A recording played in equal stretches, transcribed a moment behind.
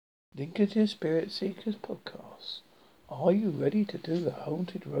Lincolnshire Spirit Seekers podcast. Are you ready to do the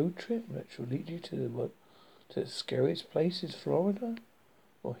haunted road trip that will lead you to the scariest place in Florida?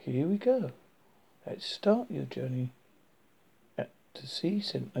 Well, here we go. Let's start your journey to see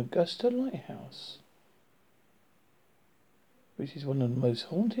St. Augusta Lighthouse, which is one of the most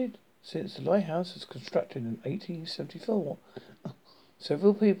haunted since the lighthouse was constructed in 1874.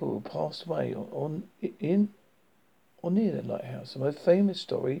 Several people have passed away in or near the lighthouse. The most famous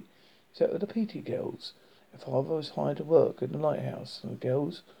story is that of the Petey girls. Their father was hired to work in the lighthouse, and the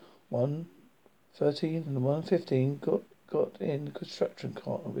girls, one 13 and one 15, got in the construction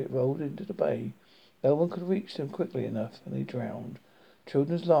cart and it rolled into the bay. No one could reach them quickly enough, and they drowned.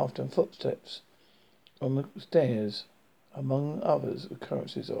 Children's laughter and footsteps on the stairs, among others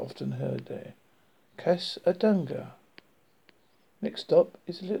occurrences, are often heard there. Casadunga. Next stop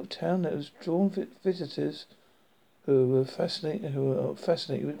is a little town that has drawn visitors who are fascinated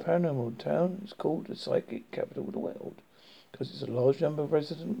with paranormal. The town is called the psychic capital of the world because it's a large number of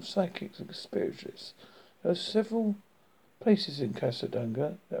resident psychics and spiritualists. There are several places in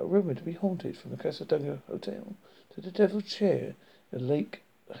Casadunga that are rumoured to be haunted, from the Casadunga Hotel to the Devil's Chair, the Lake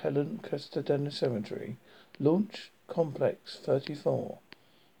Helen Casadunga Cemetery, Launch Complex 34.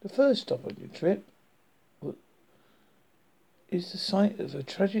 The first stop on your trip is the site of a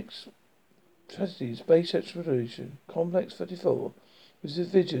tragedy space exploration. Complex 34 was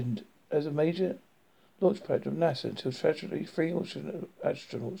envisioned as a major launch pad of NASA until tragically 3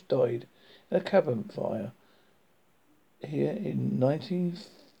 astronauts died in a cabin fire here in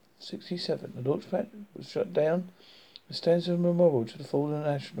 1967. The launch pad was shut down and stands as a memorial to the fallen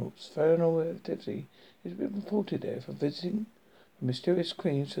astronauts. Paranormal activity has been reported there, from visiting mysterious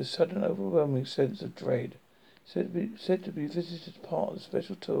screams to a sudden overwhelming sense of dread. Said to be visited as part of a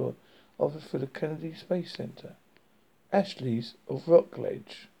special tour offered through the Kennedy Space Center. Ashley's of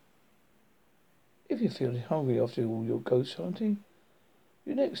Rockledge. If you're feeling hungry after all your ghost hunting,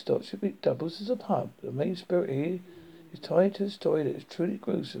 your next stop should be doubles as a pub. The main spirit here is tied to a story that is truly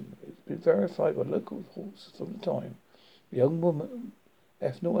gruesome. It's been verified by local reports from the time. The young woman,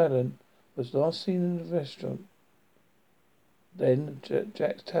 Ethel Allen, was last seen in the restaurant, then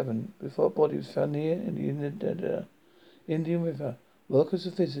Jack's Tavern, before a body was found near in the Indian River. Workers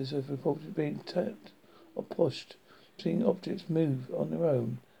and visitors have reported being tapped or pushed, seeing objects move on their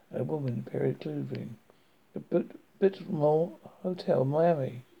own, and a woman in period clothing. The Biltmore Hotel,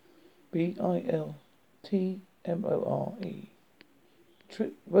 Miami, Biltmore.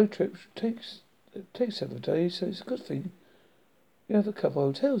 Road trip takes several days, so it's a good thing you have a couple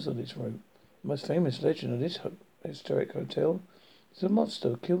of hotels on this route. The most famous legend of this historic hotel is a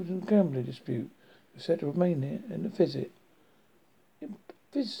monster killed in a gambling dispute, who is said to remain there in the visit.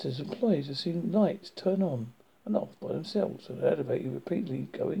 Visitors and employees have seen lights turn on and off by themselves, and an elevator repeatedly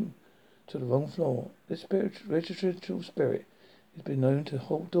going to the wrong floor. This residential spirit has been known to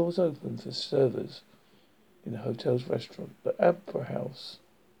hold doors open for servers in the hotel's restaurant. The Opera House,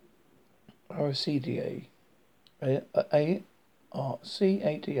 RCDA,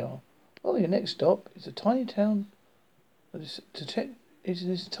 ARCADR. Well, your next stop is a tiny town. To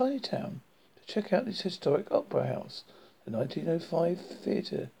check out this historic opera house. The 1905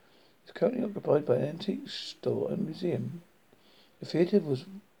 theatre is currently occupied by an antique store and museum. The theatre was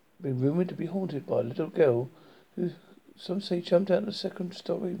been rumoured to be haunted by a little girl who some say jumped out the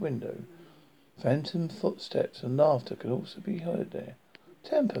second-story window. Phantom footsteps and laughter can also be heard there.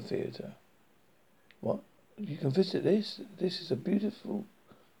 Tampa Theatre. What? You can visit this. This is a beautiful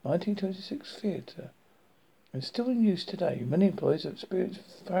 1926 theatre. It's still in use today. Many employees have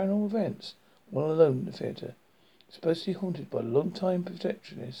experienced paranormal events while alone in the theatre. It's supposed to be haunted by long-time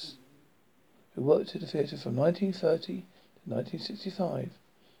projectionists who worked at the theatre from 1930 to 1965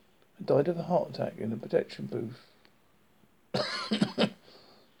 and died of a heart attack in the projection booth.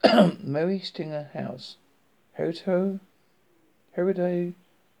 Mary Stinger House, Heritage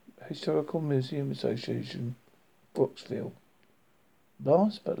Historical Museum Association, Brooksville.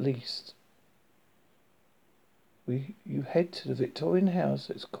 Last but least, you head to the Victorian house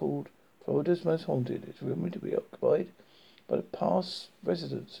that's called Florida's Most Haunted. It's rumored to be occupied by the past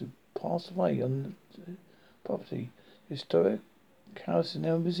residents who passed away on the property. The historic house is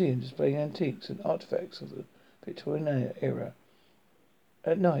now a museum displaying antiques and artifacts of the Victorian era.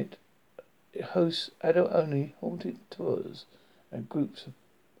 At night, it hosts adult-only haunted tours and groups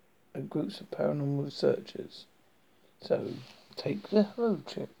of paranormal researchers. So, take the road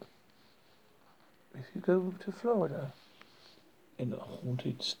trip if you go to Florida in a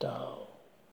haunted style.